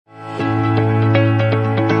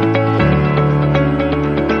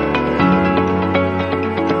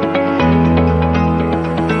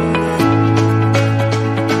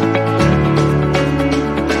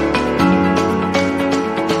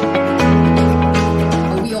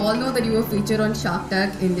were featured on Shark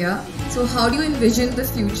Tank India. So how do you envision the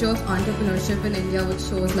future of entrepreneurship in India with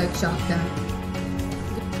shows like Shark Tank?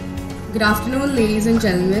 Good afternoon, ladies and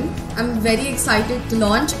gentlemen. I'm very excited to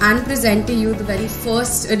launch and present to you the very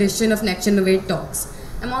first edition of NextgenInnov8 Talks.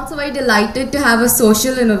 I'm also very delighted to have a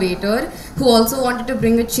social innovator who also wanted to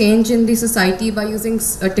bring a change in the society by using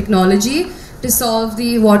technology to solve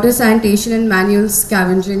the water sanitation and manual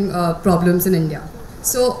scavenging problems in India.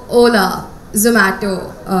 So Ola,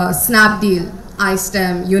 Zomato, Snapdeal,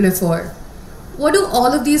 iStem, Unifor. What do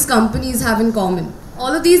all of these companies have in common?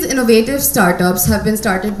 All of these innovative startups have been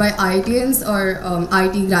started by IITians or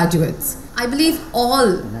IT graduates. I believe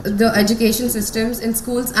all the education systems in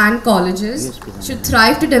schools and colleges should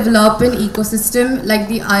thrive to develop an ecosystem like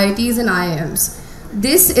the IITs and IIMs.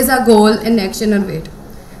 This is our goal in NextgenInnov8,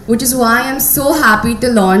 which is why I'm so happy to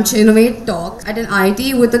launch Innovate Talk at an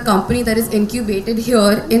IIT with a company that is incubated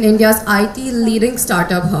here in India's IT leading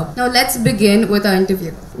startup hub. Now let's begin with our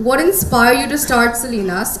interview. What inspired you to start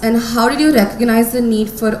Solinas, and how did you recognize the need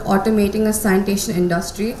for automating a sanitation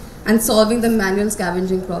industry and solving the manual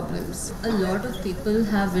scavenging problems? A lot of people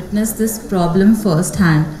have witnessed this problem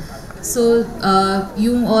firsthand. So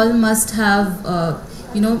you all must have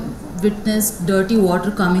witnessed dirty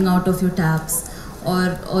water coming out of your taps,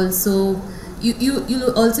 or also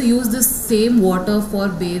you also use this same water for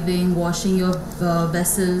bathing, washing your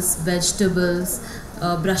vessels, vegetables,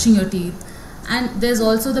 brushing your teeth. And there's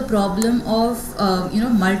also the problem of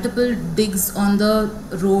multiple digs on the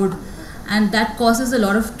road, and that causes a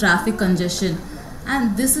lot of traffic congestion.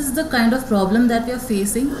 And this is the kind of problem that we are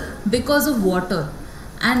facing because of water,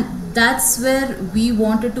 and that's where we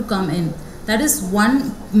wanted to come in. That is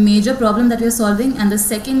one major problem that we are solving, and the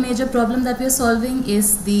second major problem that we are solving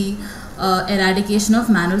is the eradication of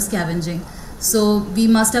manual scavenging. So we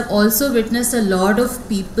must have also witnessed a lot of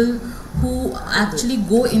people who actually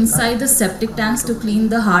go inside the septic tanks to clean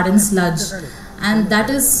the hardened sludge, and that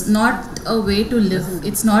is not a way to live.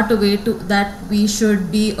 It's not a way to that we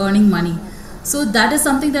should be earning money. So that is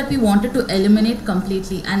something that we wanted to eliminate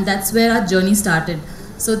completely, and that's where our journey started.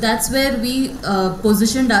 So that's where we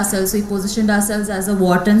positioned ourselves. We positioned ourselves as a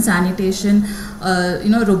water and sanitation,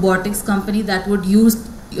 robotics company that would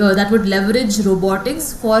leverage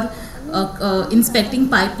robotics for inspecting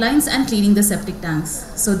pipelines and cleaning the septic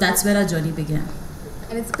tanks. So that's where our journey began.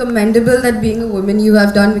 And it's commendable that being a woman you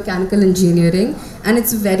have done mechanical engineering, and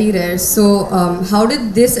it's very rare. So how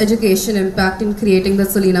did this education impact in creating the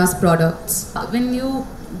Solinas products? When you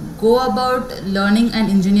go about learning an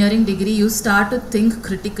engineering degree, you start to think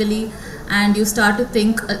critically and you start to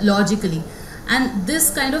think logically. And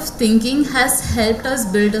this kind of thinking has helped us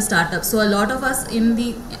build a startup. So a lot of us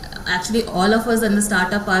actually all of us in the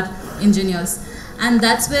startup are engineers. And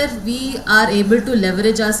that's where we are able to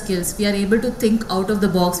leverage our skills. We are able to think out of the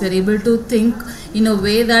box. We are able to think in a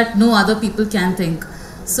way that no other people can think.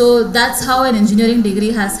 So that's how an engineering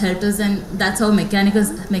degree has helped us, and that's how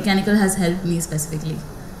mechanical has helped me specifically.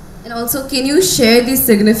 And also, can you share the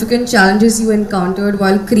significant challenges you encountered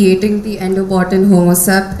while creating the Endobot and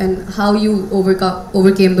HomoSep, and how you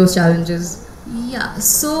overcame those challenges? Yeah,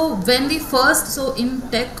 so in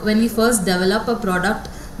tech, when we first develop a product,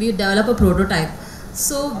 we develop a prototype.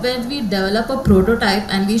 So when we develop a prototype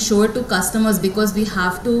and we show it to customers, because we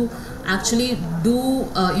have to actually do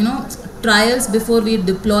trials before we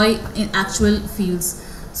deploy in actual fields.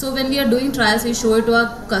 So when we are doing trials, we show it to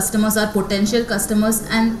our customers, our potential customers,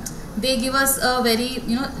 and they give us a very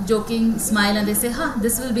joking smile, and they say,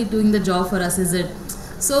 this will be doing the job for us, is it?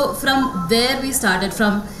 So from there we started,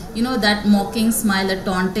 from that mocking smile, that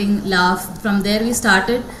taunting laugh. From there we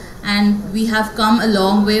started, and we have come a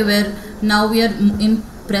long way, where now we are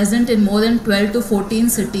present in more than 12 to 14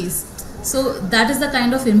 cities. So that is the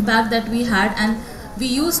kind of impact that we had, and we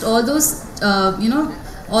used all those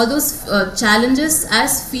challenges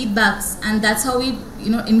as feedbacks, and that's how we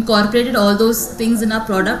incorporated all those things in our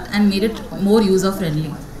product and made it more user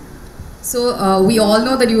friendly. So we all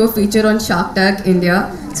know that you were featured on Shark Tank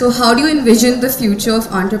India. So how do you envision the future of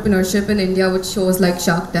entrepreneurship in India with shows like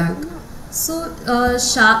Shark Tank? So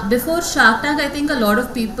before Shark Tank, I think a lot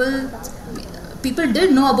of people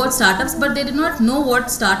did know about startups, but they did not know what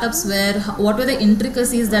startups were, what were the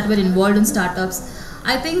intricacies that were involved in startups.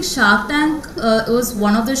 I think Shark Tank was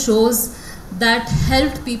one of the shows that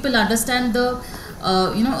helped people understand the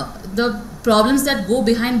problems that go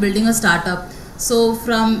behind building a startup. So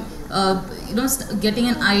from getting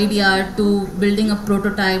an idea, to building a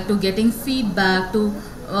prototype, to getting feedback, to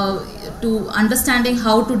understanding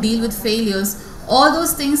how to deal with failures, all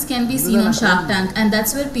those things can be seen on Shark Tank, and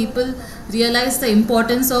that's where people realize the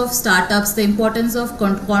importance of startups, the importance of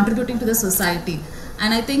contributing to the society.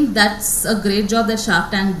 And I think that's a great job that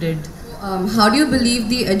Shark Tank did. How do you believe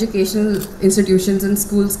the educational institutions and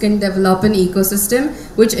schools can develop an ecosystem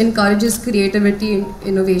which encourages creativity,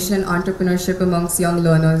 innovation, and entrepreneurship amongst young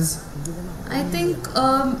learners? I think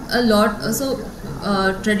a lot.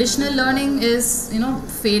 Traditional learning is,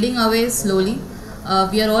 fading away slowly.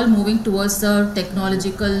 We are all moving towards the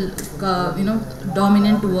technological,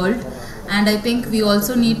 dominant world, and I think we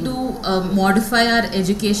also need to modify our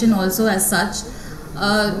education also as such.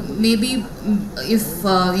 Maybe if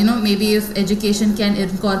education can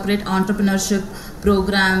incorporate entrepreneurship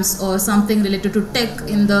programs or something related to tech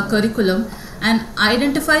in the curriculum, and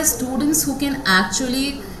identify students who can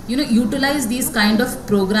actually utilize these kind of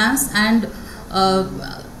programs and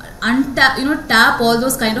tap all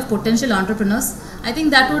those kind of potential entrepreneurs, I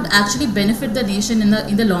think that would actually benefit the nation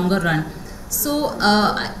in the longer run. So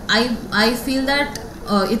I feel that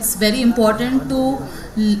it's very important to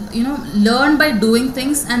learn by doing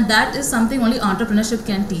things, and that is something only entrepreneurship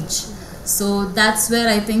can teach. So that's where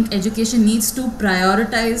I think education needs to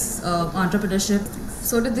prioritize entrepreneurship.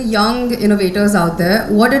 So to the young innovators out there,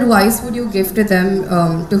 what advice would you give to them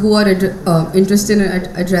to who are interested in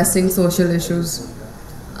addressing social issues?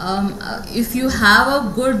 If you have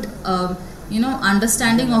a good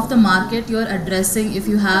understanding of the market you're addressing, if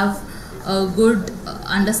you have a good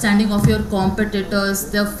understanding of your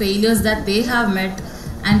competitors, the failures that they have met,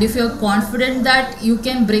 and if you're confident that you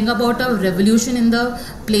can bring about a revolution in the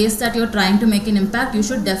place that you're trying to make an impact, you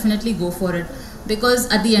should definitely go for it. Because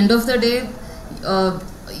at the end of the day,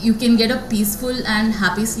 you can get a peaceful and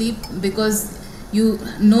happy sleep because you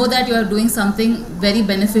know that you are doing something very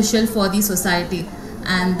beneficial for the society,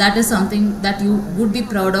 and that is something that you would be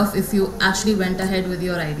proud of if you actually went ahead with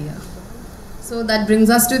your idea. So that brings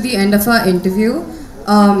us to the end of our interview.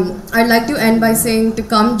 I'd like to end by saying to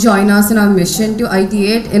come join us in our mission to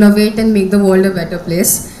ideate, innovate, and make the world a better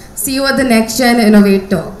place. See you at the NextgenInnov8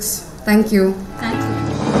 Talks. Thank you. Thank you.